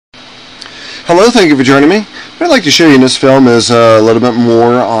Hello, thank you for joining me. What I'd like to show you in this film is a little bit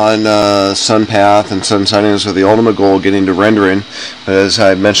more on sun path and sun settings with the ultimate goal of getting to rendering. As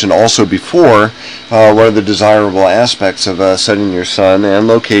I mentioned also before, one of the desirable aspects of setting your sun and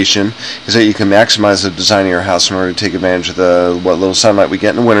location is that you can maximize the design of your house in order to take advantage of what little sunlight we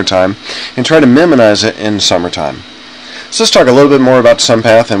get in the wintertime and try to minimize it in summertime. So let's talk a little bit more about sun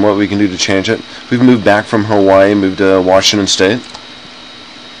path and what we can do to change it. We've moved back from Hawaii, moved to Washington State.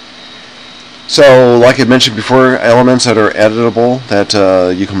 So, like I mentioned before, elements that are editable that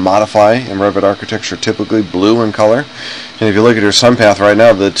you can modify in Revit Architecture, typically blue in color. And if you look at your sun path right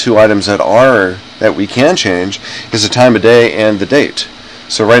now, the two items that we can change is the time of day and the date.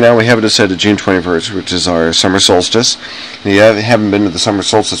 So right now we have it set to June 21st, which is our summer solstice. And you haven't been to the summer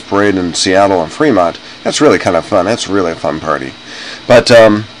solstice parade in Seattle and Fremont. That's really kind of fun. That's really a fun party. But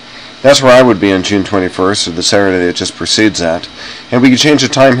that's where I would be on June 21st, or the Saturday that just precedes that. And we can change the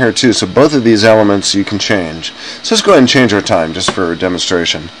time here too, so both of these elements you can change. So let's go ahead and change our time just for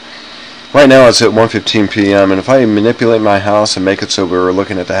demonstration. Right now it's at 1:15 p.m. and if I manipulate my house and make it so we're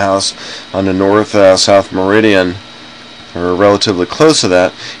looking at the house on the north-south meridian, or relatively close to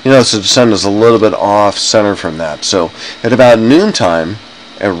that, you notice the sun is a little bit off center from that. So at about noontime,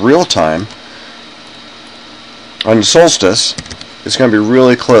 at real time, on the solstice, it's going to be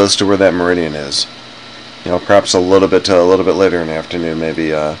really close to where that meridian is. You know, perhaps a little bit later in the afternoon, maybe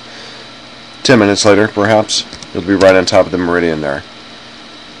 10 minutes later, perhaps. It'll be right on top of the meridian there.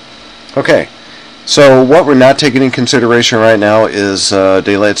 Okay, so what we're not taking in consideration right now is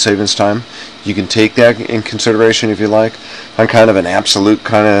daylight savings time. You can take that in consideration if you like. I'm kind of an absolute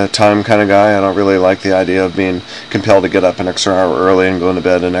kind of time kind of guy. I don't really like the idea of being compelled to get up an extra hour early and going to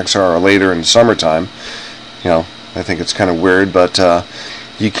bed an extra hour later in the summertime. You know, I think it's kind of weird, but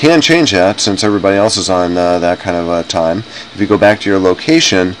you can change that since everybody else is on that kind of time. If you go back to your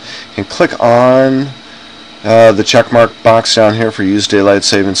location and click on the check mark box down here for use daylight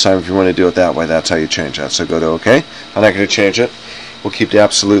savings time, if you want to do it that way, that's how you change that. So go to OK. I'm not going to change it. We'll keep the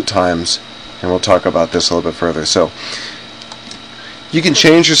absolute times, and we'll talk about this a little bit further. So you can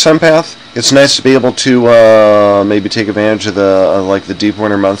change your sun path. It's nice to be able to maybe take advantage of the deep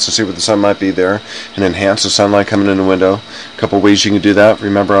winter months to see what the sun might be there and enhance the sunlight coming in the window. A couple ways you can do that.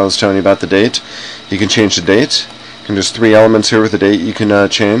 Remember I was telling you about the date. You can change the date. And there's three elements here with the date you can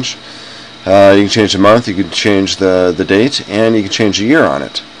change. You can change the month, you can change the date, and you can change the year on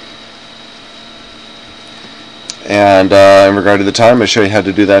it. And in regard to the time, I'll show you how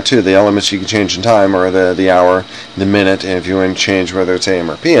to do that too. The elements you can change in time are the hour, the minute, and if you want to change whether it's AM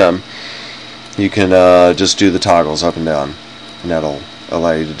or PM, you can just do the toggles up and down, and that'll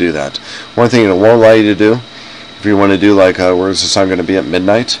allow you to do that. One thing it won't allow you to do, if you want to do like where's the sun going to be at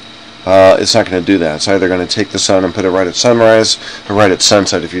midnight, it's not going to do that. It's either going to take the sun and put it right at sunrise or right at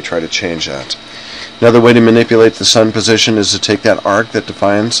sunset if you try to change that. Another way to manipulate the sun position is to take that arc that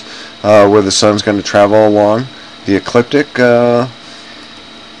defines where the sun's going to travel along, the ecliptic,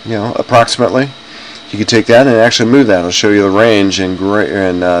 approximately. You can take that and actually move that. I'll show you the range in gray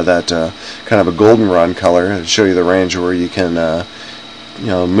and that kind of a goldenrod color. I'll show you the range where you can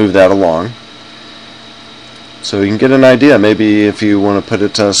move that along. So you can get an idea. Maybe if you want to put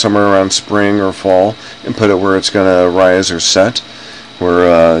it somewhere around spring or fall, and put it where it's going to rise or set,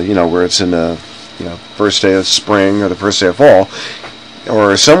 where where it's in the first day of spring or the first day of fall,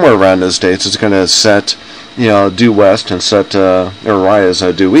 or somewhere around those dates, it's going to set due west and set or rise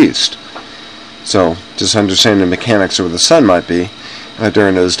due east. So just understanding the mechanics of where the sun might be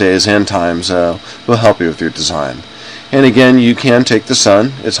during those days and times will help you with your design. And again, you can take the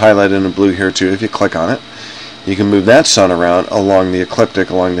sun. It's highlighted in blue here too. If you click on it, you can move that sun around along the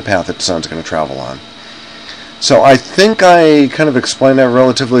ecliptic, along the path that the sun's going to travel on. So I think I kind of explained that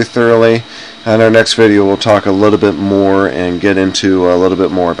relatively thoroughly. In our next video we'll talk a little bit more and get into a little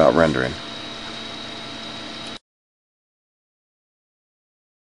bit more about rendering.